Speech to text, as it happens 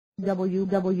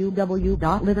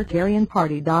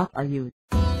www.libertarianparty.ru.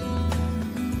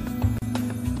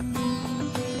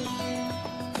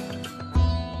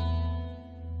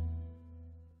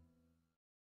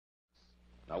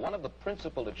 Now, one of the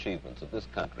principal achievements of this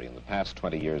country in the past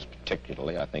 20 years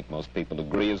particularly, I think most people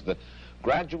agree, is the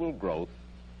gradual growth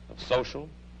of social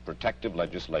protective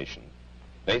legislation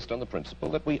based on the principle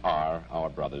that we are our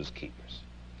brother's keepers.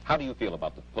 How do you feel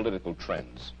about the political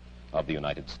trends of the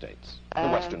United States, the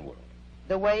Western world?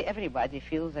 The way everybody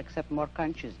feels, except more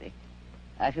consciously.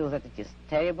 I feel that it is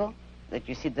terrible, that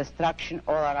you see destruction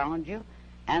all around you,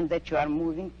 and that you are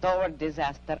moving toward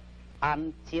disaster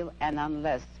until and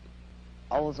unless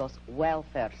all those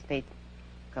welfare state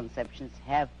conceptions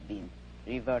have been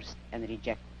reversed and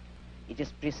rejected. It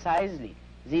is precisely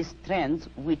these trends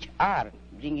which are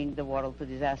bringing the world to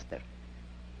disaster,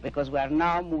 because we are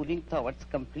now moving towards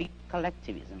complete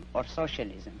collectivism or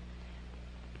socialism,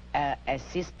 a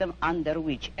system under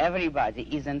which everybody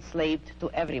is enslaved to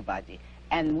everybody.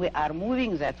 And we are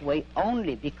moving that way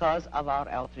only because of our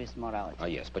altruist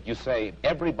morality. Yes, but you say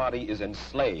everybody is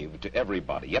enslaved to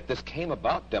everybody, yet this came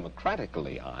about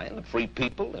democratically, Айн. The free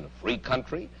people in a free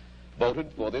country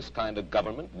voted for this kind of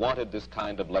government, wanted this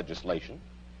kind of legislation.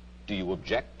 Do you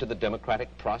object to the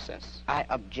democratic process? I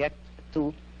object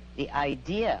to the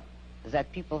idea that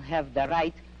people have the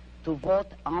right to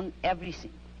vote on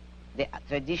everything. The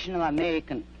traditional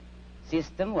American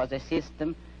system was a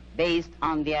system based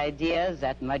on the idea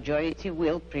that majority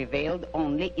will prevailed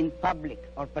only in public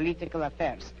or political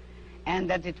affairs, and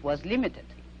that it was limited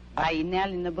by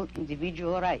inalienable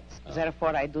individual rights.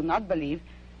 Therefore, I do not believe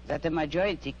that a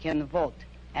majority can vote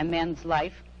a man's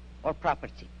life or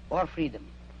property or freedom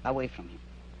away from him.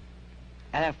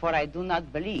 Therefore, I do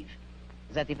not believe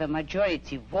that if a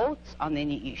majority votes on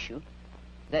any issue,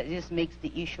 that this makes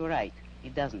the issue right.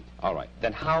 It doesn't. All right.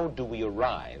 Then how do we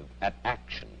arrive at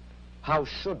action? How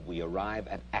should we arrive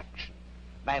at action?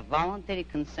 By voluntary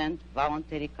consent,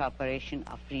 voluntary cooperation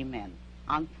of free men,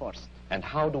 unforced. And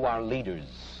how do our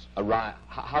leaders arrive,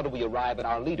 how do we arrive at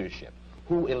our leadership?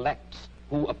 Who elects?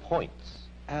 Who appoints?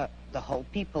 The whole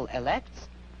people elects.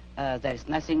 There is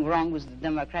nothing wrong with the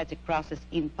democratic process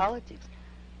in politics.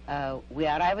 We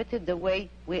arrive at it the way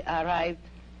we arrived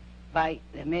by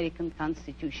the American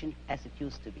Constitution as it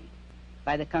used to be.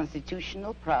 By the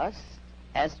constitutional process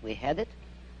as we had it,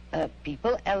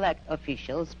 people elect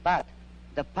officials, but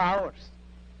the powers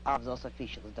of those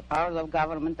officials, the powers of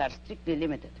government are strictly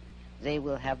limited. They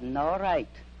will have no right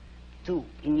to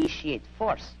initiate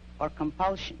force or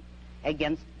compulsion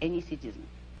against any citizen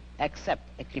except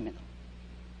a criminal.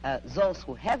 Those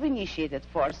who have initiated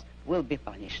force will be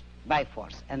punished by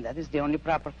force, and that is the only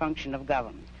proper function of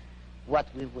government. What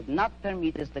we would not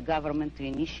permit is the government to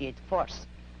initiate force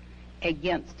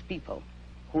against people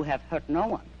who have hurt no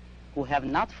one, who have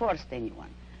not forced anyone.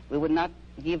 We would not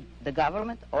give the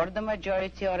government or the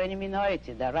majority or any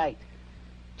minority the right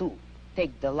to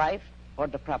take the life or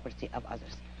the property of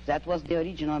others. That was the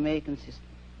original American system.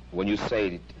 When you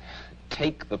say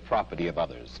take the property of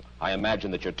others, I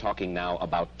imagine that you're talking now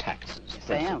about taxes.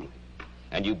 Yes, I am.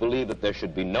 And you believe that there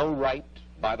should be no right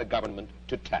by the government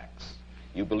to tax.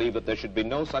 You believe that there should be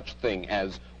no such thing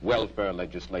as welfare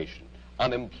legislation,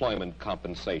 unemployment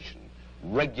compensation,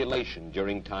 regulation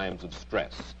during times of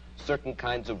stress, certain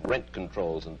kinds of rent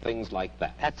controls and things like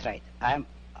that. That's right. I'm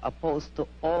opposed to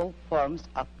all forms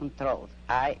of controls.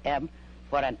 I am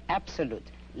for an absolute,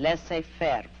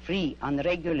 laissez-faire, free,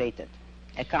 unregulated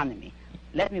economy.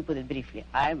 Let me put it briefly.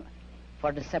 I'm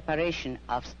for the separation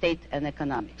of state and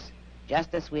economics,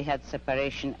 just as we had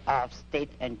separation of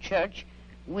state and church,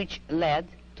 which led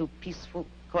to peaceful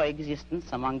coexistence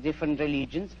among different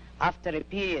religions after a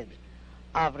period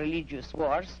of religious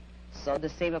wars. So the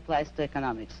same applies to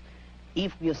economics.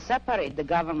 If you separate the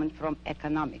government from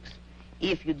economics,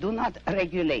 if you do not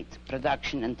regulate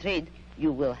production and trade,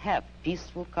 you will have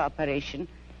peaceful cooperation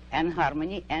and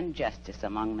harmony and justice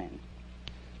among men.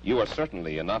 You are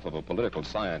certainly enough of a political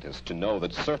scientist to know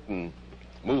that certain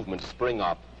movements spring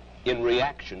up in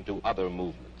reaction to other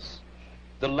movements.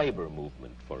 The labor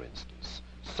movement, for instance,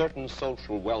 certain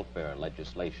social welfare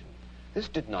legislation. This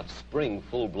did not spring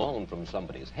full-blown from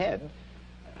somebody's head,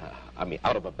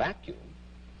 out of a vacuum.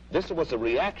 This was a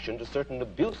reaction to certain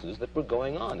abuses that were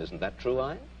going on. Isn't that true,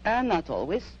 Айн? Not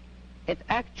always. It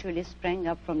actually sprang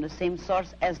up from the same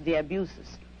source as the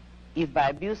abuses. If by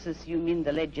abuses you mean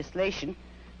the legislation,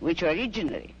 which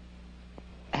originally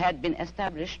had been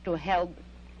established to help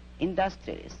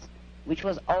industrialists, which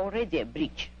was already a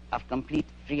breach of complete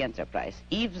free enterprise.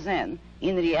 If then,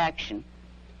 in reaction,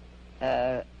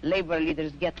 labor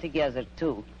leaders get together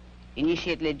to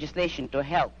initiate legislation to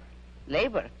help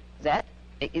labor, that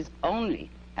is only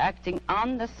acting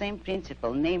on the same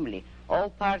principle, namely all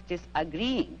parties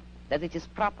agreeing that it is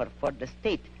proper for the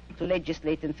state to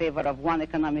legislate in favor of one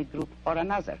economic group or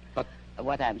another. But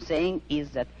what I'm saying is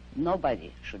that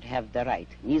nobody should have the right,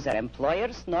 neither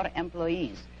employers nor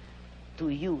employees, to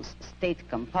use state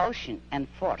compulsion and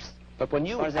force. But when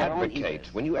you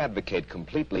advocate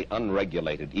completely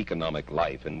unregulated economic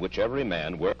life in which every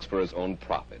man works for his own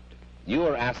profit, you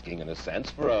are asking, in a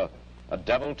sense, for a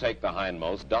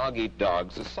devil-take-the-hindmost,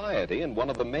 dog-eat-dog society, and one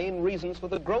of the main reasons for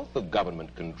the growth of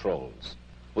government controls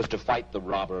was to fight the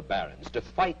robber barons, to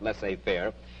fight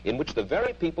laissez-faire, in which the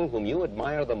very people whom you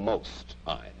admire the most,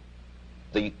 Айн,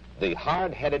 the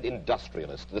hard-headed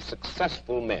industrialists, the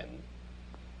successful men,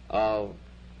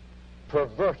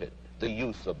 perverted the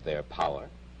use of their power.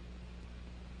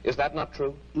 Is that not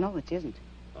true? No, it isn't.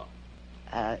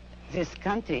 Oh. This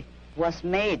country was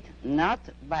made not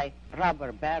by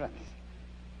robber barons,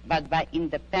 but by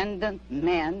independent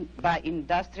men, by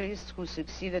industrialists who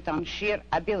succeeded on sheer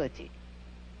ability.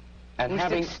 And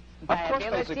having, by of course they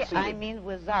ability, succeeded. I mean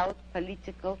without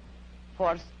political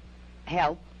force,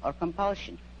 help, or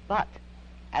compulsion. But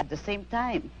at the same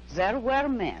time, there were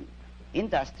men,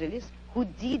 industrialists, who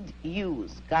did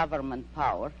use government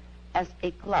power as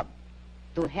a club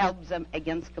to help them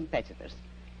against competitors.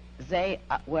 They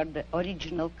were the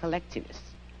original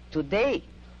collectivists. Today,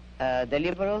 the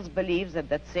liberals believe that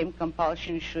that same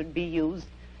compulsion should be used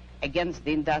against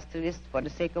the industrialists for the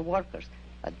sake of workers.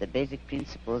 But the basic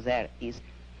principle there is,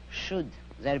 should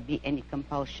there be any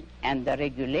compulsion? And the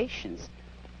regulations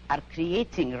are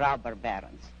creating robber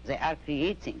barons. They are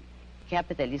creating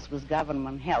capitalists with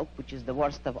government help, which is the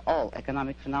worst of all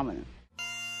economic phenomena.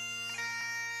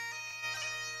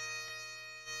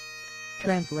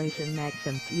 Translation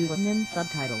Maxim Ulinin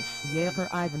subtitles Yevher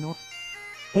Ivanov.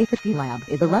 A50 Lab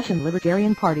is a Russian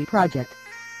Libertarian Party project.